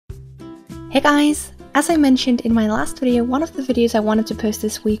Hey guys! As I mentioned in my last video, one of the videos I wanted to post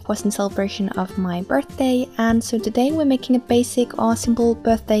this week was in celebration of my birthday, and so today we're making a basic or simple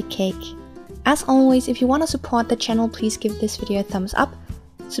birthday cake. As always, if you want to support the channel, please give this video a thumbs up,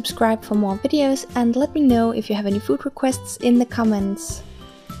 subscribe for more videos, and let me know if you have any food requests in the comments.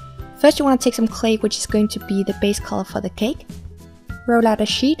 First you want to take some clay, which is going to be the base color for the cake. Roll out a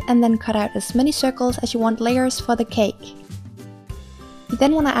sheet and then cut out as many circles as you want layers for the cake. You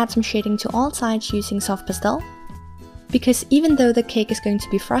then want to add some shading to all sides using soft pastel, because even though the cake is going to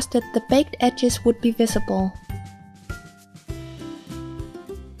be frosted, the baked edges would be visible.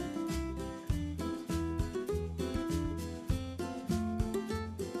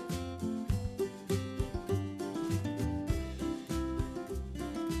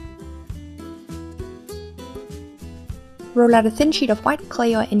 Roll out a thin sheet of white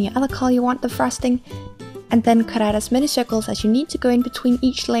clay or any other color you want the frosting, and then cut out as many circles as you need to go in between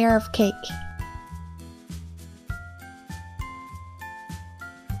each layer of cake.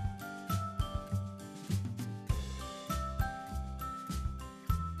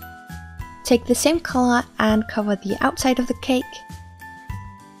 Take the same color and cover the outside of the cake.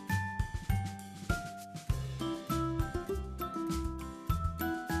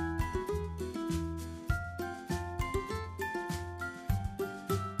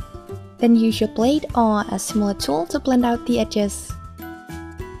 Then use your blade or a similar tool to blend out the edges.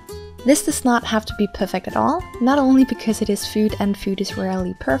 This does not have to be perfect at all, not only because it is food and food is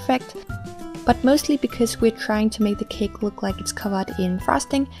rarely perfect, but mostly because we're trying to make the cake look like it's covered in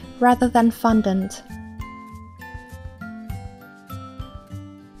frosting rather than fondant.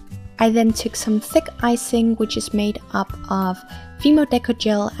 I then took some thick icing, which is made up of Fimo Deco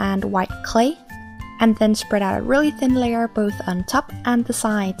gel and white clay, and then spread out a really thin layer both on top and the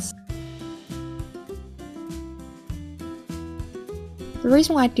sides. The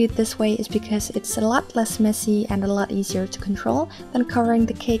reason why I do it this way is because it's a lot less messy and a lot easier to control than covering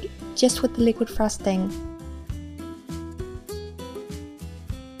the cake just with the liquid frosting.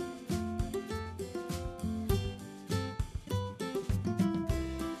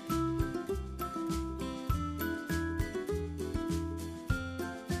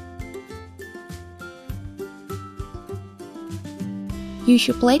 Use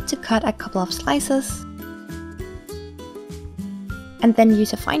your blade to cut a couple of slices, and then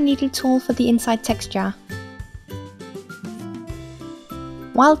use a fine needle tool for the inside texture.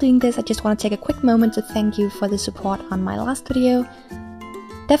 While doing this, I just want to take a quick moment to thank you for the support on my last video.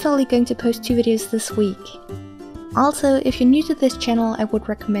 Definitely going to post 2 videos this week. Also, if you're new to this channel, I would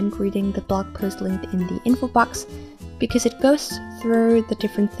recommend reading the blog post linked in the info box, because it goes through the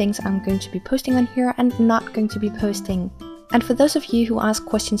different things I'm going to be posting on here and not going to be posting. And for those of you who ask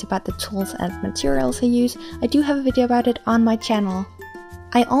questions about the tools and materials I use, I do have a video about it on my channel.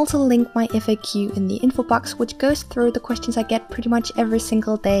 I also link my FAQ in the info box, which goes through the questions I get pretty much every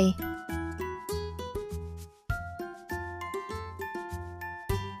single day.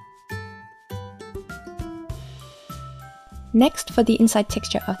 Next, for the inside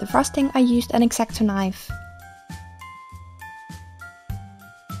texture of the frosting, I used an X-Acto knife.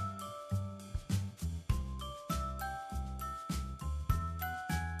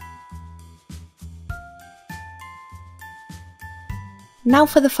 Now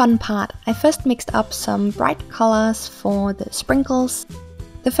for the fun part. I first mixed up some bright colors for the sprinkles.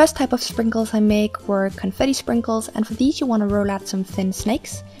 The first type of sprinkles I make were confetti sprinkles, and for these you want to roll out some thin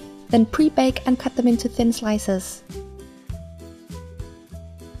snakes, then pre-bake and cut them into thin slices.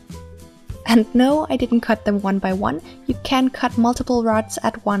 And no, I didn't cut them one by one, you can cut multiple rods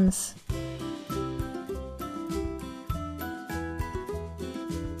at once.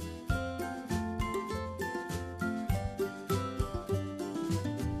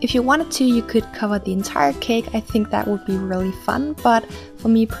 If you wanted to, you could cover the entire cake. I think that would be really fun, but for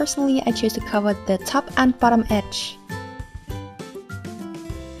me personally, I chose to cover the top and bottom edge.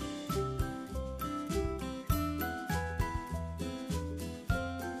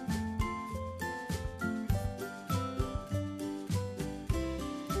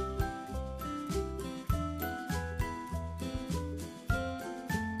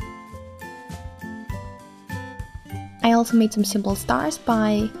 I also made some simple stars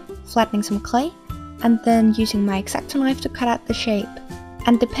by flattening some clay and then using my X-Acto knife to cut out the shape.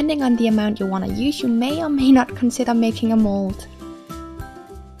 And depending on the amount you want to use, you may or may not consider making a mold.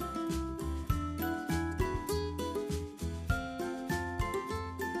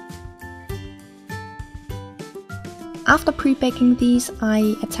 After pre-baking these,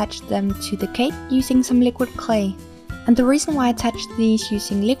 I attached them to the cake using some liquid clay. And the reason why I attached these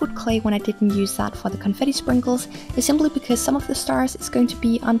using liquid clay when I didn't use that for the confetti sprinkles is simply because some of the stars is going to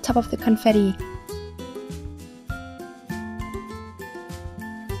be on top of the confetti.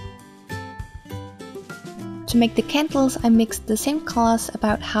 To make the candles, I mixed the same colors,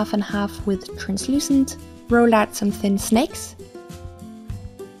 about half and half, with translucent, rolled out some thin snakes,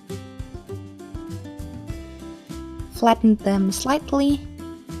 flattened them slightly,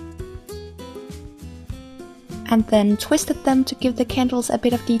 and then twisted them to give the candles a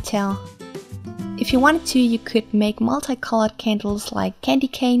bit of detail. If you wanted to, you could make multicolored candles like candy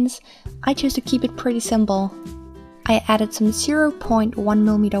canes. I chose to keep it pretty simple. I added some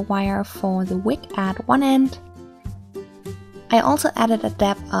 0.1mm wire for the wick at one end. I also added a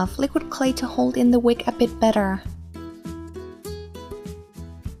dab of liquid clay to hold in the wick a bit better.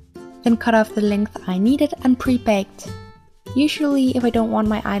 Then cut off the length I needed and pre-baked. Usually, if I don't want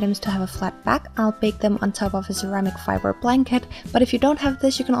my items to have a flat back, I'll bake them on top of a ceramic fiber blanket, but if you don't have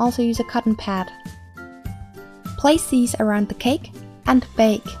this, you can also use a cotton pad. Place these around the cake and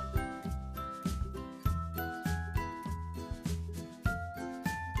bake.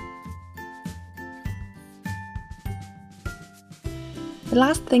 The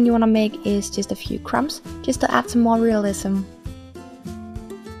last thing you want to make is just a few crumbs, just to add some more realism.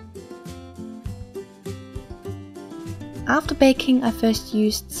 After baking, I first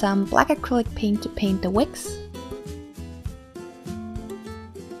used some black acrylic paint to paint the wicks.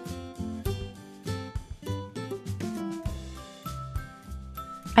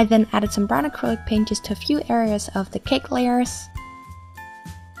 I then added some brown acrylic paint just to a few areas of the cake layers.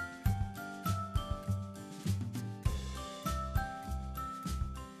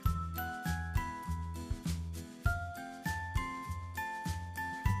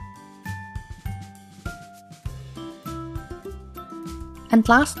 And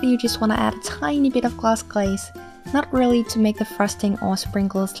lastly, you just want to add a tiny bit of glass glaze, not really to make the frosting or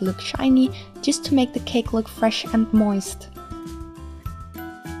sprinkles look shiny, just to make the cake look fresh and moist.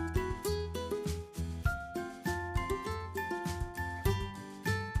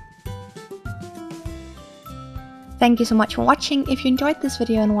 Thank you so much for watching. If you enjoyed this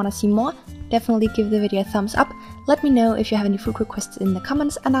video and want to see more, definitely give the video a thumbs up. Let me know if you have any food requests in the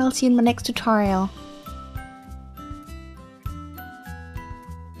comments, and I'll see you in my next tutorial.